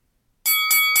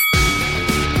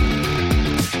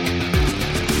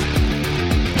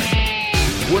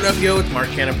What up, yo? It's Mark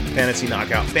Cannon from Fantasy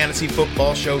Knockout Fantasy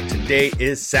Football Show. Today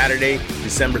is Saturday,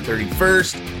 December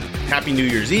 31st. Happy New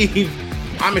Year's Eve.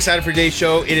 I'm excited for today's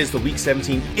show. It is the Week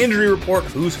 17 injury report.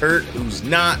 Who's hurt, who's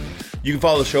not. You can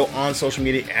follow the show on social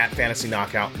media at Fantasy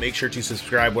Knockout. Make sure to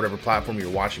subscribe whatever platform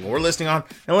you're watching or listening on.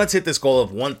 And let's hit this goal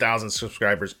of 1,000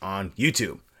 subscribers on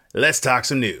YouTube. Let's talk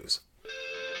some news.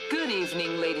 Good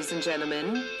evening, ladies and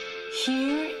gentlemen.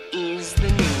 Here is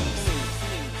the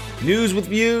news. News with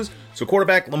views. So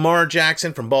quarterback Lamar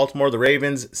Jackson from Baltimore, the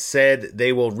Ravens, said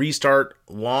they will restart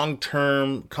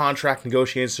long-term contract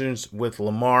negotiations with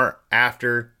Lamar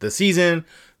after the season.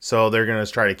 So they're going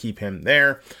to try to keep him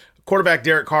there. Quarterback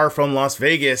Derek Carr from Las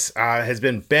Vegas has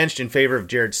been benched in favor of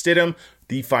Jarrett Stidham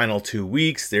the final 2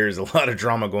 weeks. There's a lot of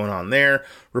drama going on there.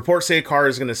 Reports say Carr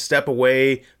is going to step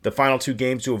away the final 2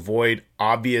 games to avoid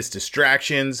obvious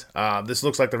distractions. This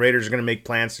looks like the Raiders are going to make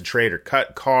plans to trade or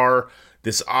cut Carr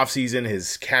this offseason.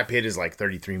 His cap hit is like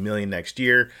 $33 million next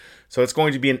year. So it's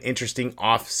going to be an interesting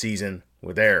offseason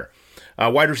with there.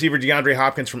 Wide receiver DeAndre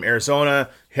Hopkins from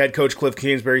Arizona. Head coach Cliff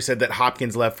Kingsbury said that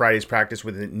Hopkins left Friday's practice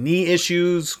with knee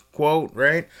issues, quote,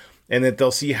 right? And that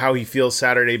they'll see how he feels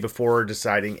Saturday before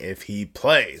deciding if he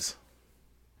plays.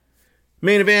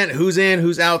 Main event, who's in,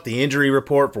 who's out, the injury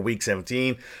report for Week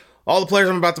 17. All the players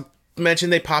I'm about to mention,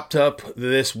 they popped up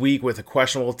this week with a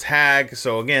questionable tag.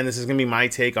 So again, this is going to be my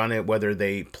take on it, whether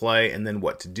they play and then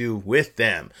what to do with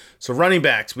them. So running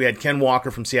backs, we had Ken Walker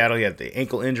from Seattle. He had the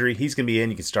ankle injury. He's going to be in.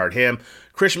 You can start him.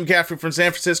 Christian McCaffrey from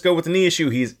San Francisco with the knee issue.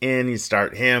 He's in. You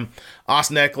start him.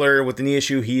 Austin Eckler with the knee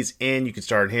issue. He's in. You can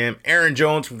start him. Aaron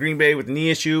Jones from Green Bay with the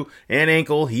knee issue and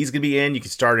ankle. He's going to be in. You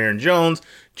can start Aaron Jones.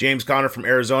 James Conner from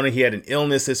Arizona. He had an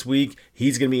illness this week.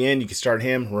 He's going to be in. You can start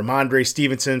him. Ramondre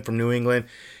Stevenson from New England.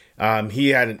 He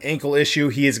had an ankle issue.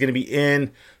 He is going to be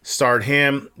in. Start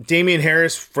him. Damian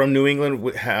Harris from New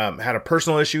England had a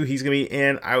personal issue. He's going to be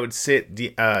in. I would sit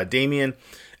Damian.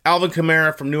 Alvin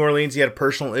Kamara from New Orleans. He had a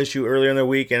personal issue earlier in the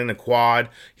week and in a quad.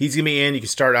 He's going to be in. You can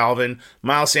start Alvin.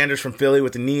 Miles Sanders from Philly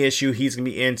with a knee issue. He's going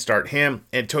to be in. Start him.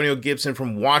 Antonio Gibson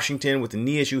from Washington with a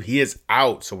knee issue. He is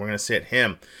out, so we're going to sit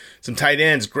him. Some tight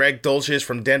ends. Greg Dulcich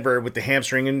from Denver with the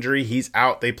hamstring injury. He's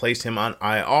out. They placed him on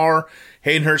IR.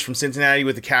 Hayden Hurst from Cincinnati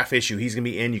with the calf issue. He's going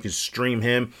to be in. You can stream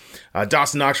him.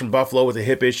 Dawson Knox from Buffalo with a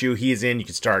hip issue. He is in. You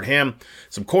can start him.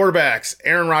 Some quarterbacks.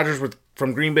 Aaron Rodgers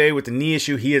from Green Bay with the knee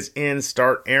issue. He is in.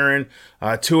 Start Aaron.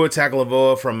 Tua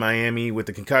Tagovailoa from Miami with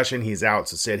the concussion. He's out,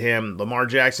 so sit him. Lamar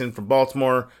Jackson from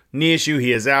Baltimore. Knee issue.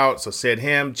 He is out, so sit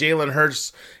him. Jalen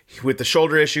Hurts with the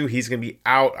shoulder issue. He's going to be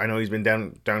out. I know he's been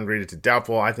downgraded to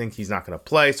doubtful. I think he's not going to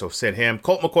play, so sit him.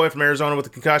 Colt McCoy from Arizona with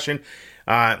the concussion.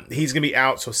 He's going to be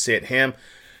out, so sit him.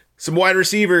 Some wide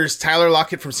receivers. Tyler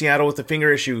Lockett from Seattle with the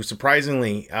finger issue.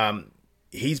 Surprisingly,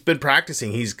 he's been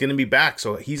practicing. He's going to be back,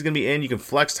 so he's going to be in. You can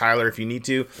flex Tyler if you need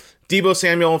to. Deebo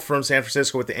Samuel from San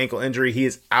Francisco with the ankle injury. He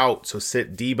is out, so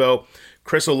sit Deebo.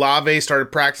 Chris Olave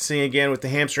started practicing again with the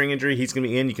hamstring injury. He's going to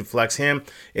be in. You can flex him.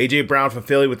 A.J. Brown from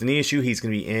Philly with the knee issue. He's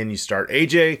going to be in. You start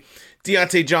A.J.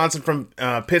 Deontay Johnson from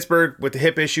Pittsburgh with the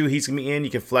hip issue. He's going to be in.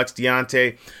 You can flex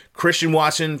Deontay. Christian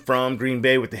Watson from Green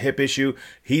Bay with the hip issue.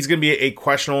 He's going to be a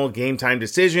questionable game time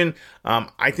decision.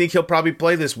 I think he'll probably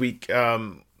play this week.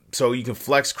 So you can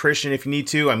flex Christian if you need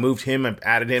to. I moved him. I've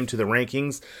added him to the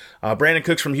rankings. Brandon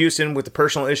Cooks from Houston with the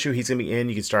personal issue. He's going to be in.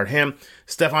 You can start him.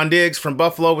 Stephon Diggs from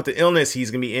Buffalo with the illness.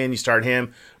 He's going to be in. You start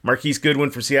him. Marquise Goodwin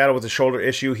from Seattle with the shoulder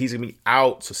issue. He's going to be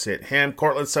out, so sit him.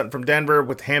 Cortland Sutton from Denver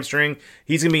with the hamstring.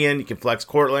 He's going to be in. You can flex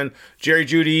Cortland. Jerry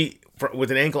Jeudy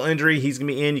with an ankle injury. He's going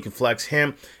to be in. You can flex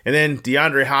him. And then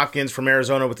DeAndre Hopkins from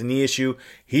Arizona with the knee issue.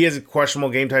 He has a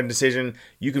questionable game time decision.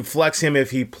 You can flex him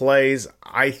if he plays.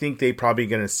 I think they probably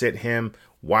going to sit him.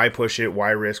 Why push it?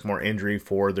 Why risk more injury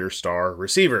for their star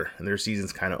receiver? And their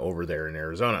season's kind of over there in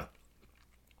Arizona.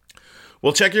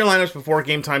 We'll check your lineups before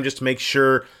game time just to make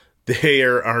sure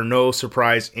there are no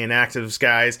surprise inactives,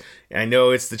 guys. And I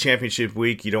know it's the championship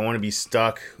week. You don't want to be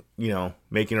stuck,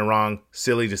 making a wrong,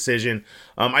 silly decision.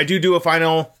 I do a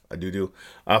final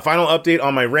update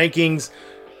on my rankings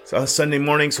Sunday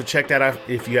morning, so check that out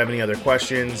if you have any other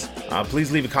questions.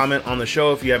 Please leave a comment on the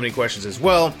show if you have any questions as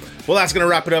well. Well, that's going to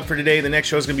wrap it up for today. The next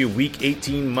show is going to be Week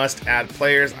 18 must-add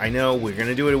players. I know we're going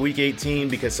to do it at Week 18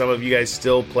 because some of you guys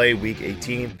still play Week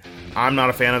 18. I'm not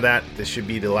a fan of that. This should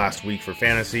be the last week for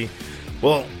fantasy.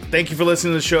 Well, thank you for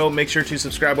listening to the show. Make sure to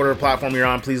subscribe whatever platform you're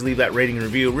on. Please leave that rating and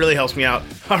review. It really helps me out.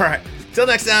 All right. Till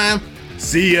next time.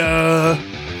 See ya.